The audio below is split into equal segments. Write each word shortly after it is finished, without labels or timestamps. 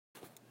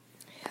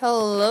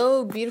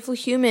Hello, beautiful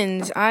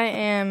humans. I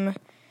am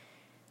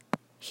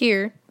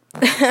here.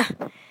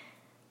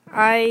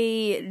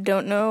 I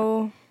don't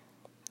know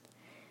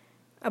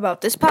about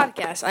this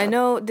podcast. I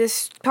know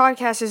this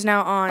podcast is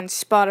now on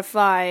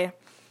Spotify,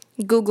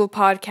 Google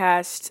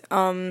Podcast,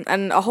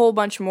 and a whole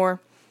bunch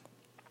more,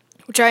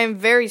 which I am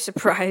very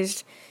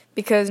surprised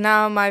because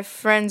now my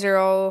friends are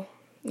all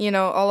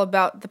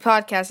about the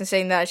podcast and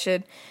saying that I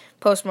should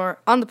post more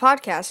on the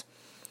podcast.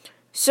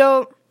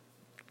 So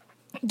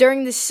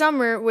during the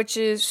summer, which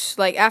is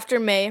like after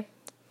May,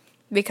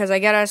 because I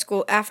got out of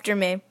school after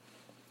May,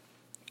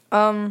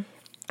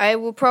 I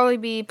will probably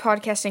be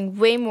podcasting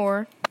way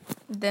more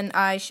than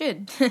I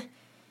should.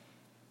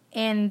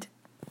 And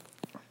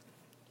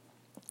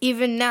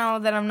even now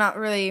that I'm not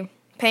really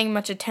paying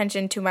much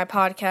attention to my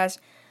podcast,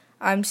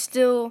 I will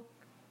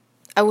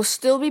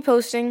still be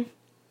posting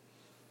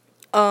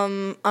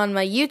on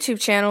my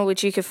YouTube channel,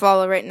 which you can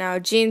follow right now,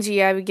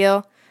 G&Z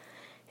Abigail.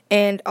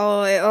 And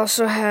I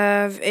also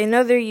have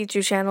another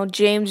YouTube channel,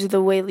 James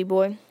the Whaley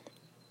Boy.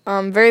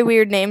 Very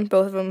weird name,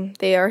 both of them,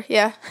 they are,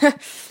 yeah.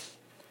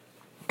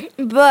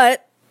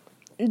 But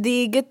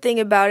the good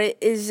thing about it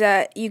is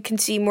that you can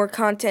see more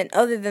content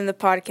other than the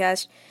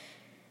podcast,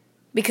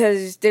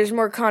 because there's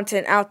more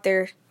content out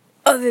there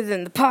other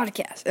than the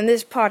podcast. And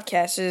this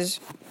podcast is,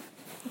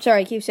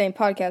 sorry, I keep saying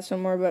podcast no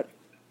more, but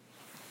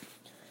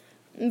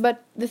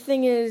the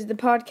thing is, the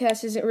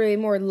podcast isn't really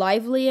more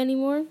lively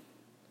anymore.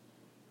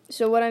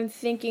 So what I'm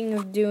thinking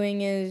of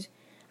doing is,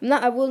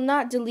 I will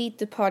not delete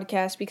the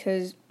podcast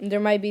because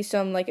there might be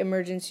some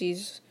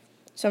emergencies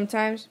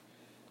sometimes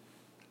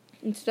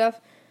and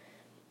stuff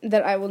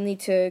that I will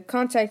need to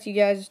contact you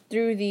guys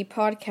through the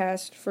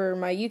podcast for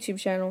my YouTube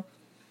channel.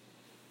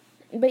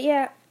 But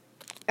yeah,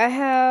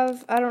 I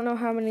don't know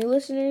how many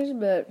listeners,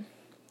 but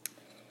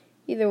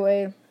either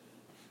way,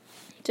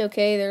 it's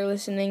okay, they're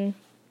listening.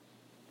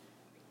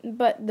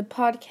 But the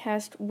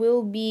podcast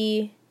will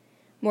be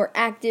more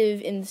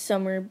active in the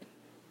summer.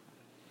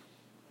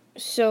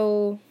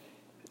 So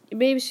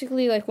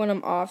basically, when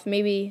I'm off,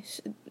 maybe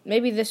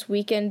this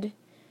weekend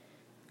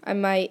I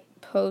might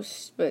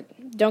post, but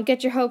don't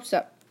get your hopes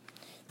up,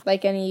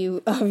 like any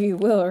of you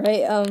will,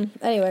 right?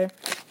 Anyway,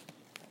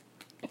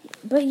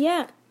 but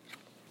yeah,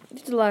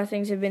 just a lot of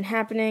things have been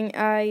happening.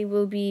 I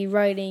will be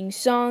writing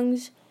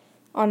songs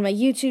on my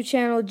YouTube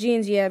channel,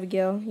 G&Z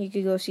Abigail. You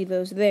could go see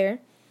those there.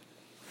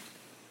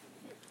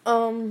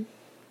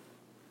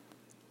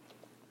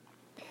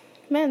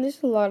 Man,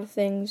 there's a lot of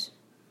things.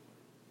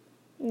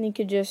 And you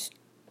could just,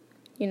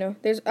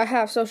 I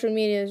have social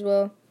media as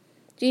well.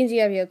 G&Z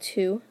Abigail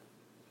 2.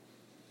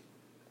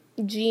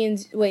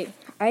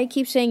 I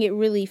keep saying it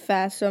really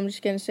fast, so I'm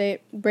just going to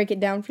break it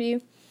down for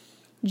you.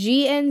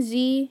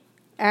 G&Z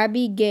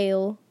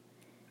Abigail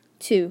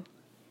 2.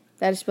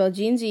 That is spelled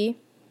G&Z,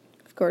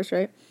 of course,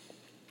 right?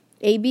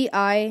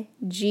 Abigail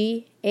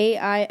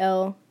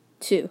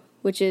 2,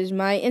 which is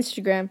my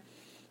Instagram.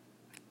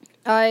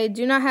 I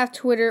do not have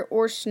Twitter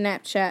or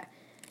Snapchat,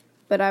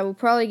 but I will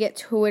probably get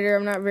Twitter.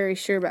 I'm not very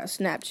sure about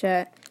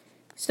Snapchat.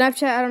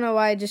 Snapchat, I don't know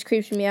why, it just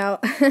creeps me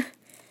out.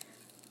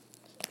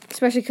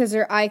 Especially because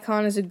their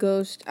icon is a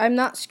ghost. I'm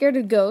not scared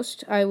of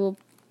ghosts. I will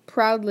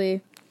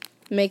proudly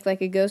make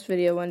a ghost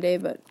video one day,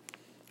 but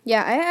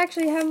yeah, I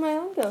actually have my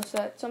own ghosts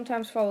that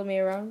sometimes follow me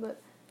around, but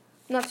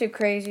not too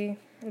crazy.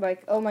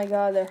 Oh my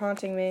god, they're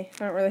haunting me.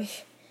 I don't really,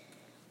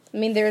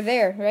 they're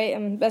there, right?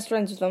 I'm best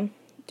friends with them.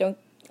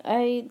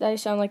 I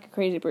sound like a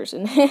crazy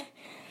person.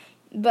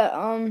 But,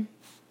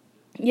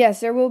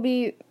 yes, there will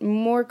be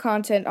more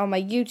content on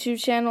my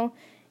YouTube channel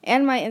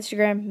and my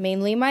Instagram,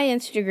 mainly my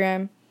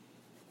Instagram.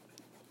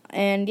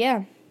 And,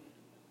 yeah.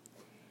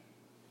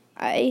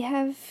 I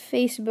have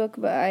Facebook,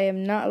 but I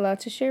am not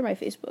allowed to share my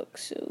Facebook,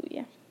 so,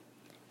 yeah.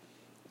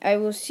 I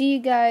will see you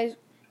guys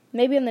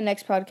maybe on the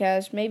next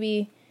podcast,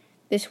 maybe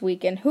this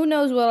weekend. Who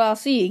knows what I'll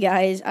see you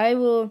guys. I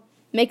will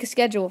make a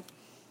schedule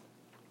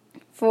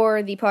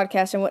for the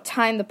podcast and what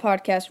time the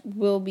podcast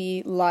will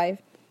be live.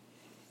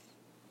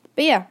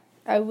 But yeah,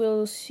 I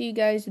will see you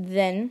guys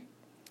then.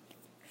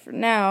 For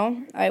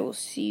now, I will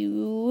see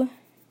you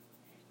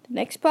the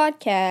next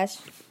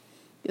podcast.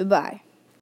 Goodbye.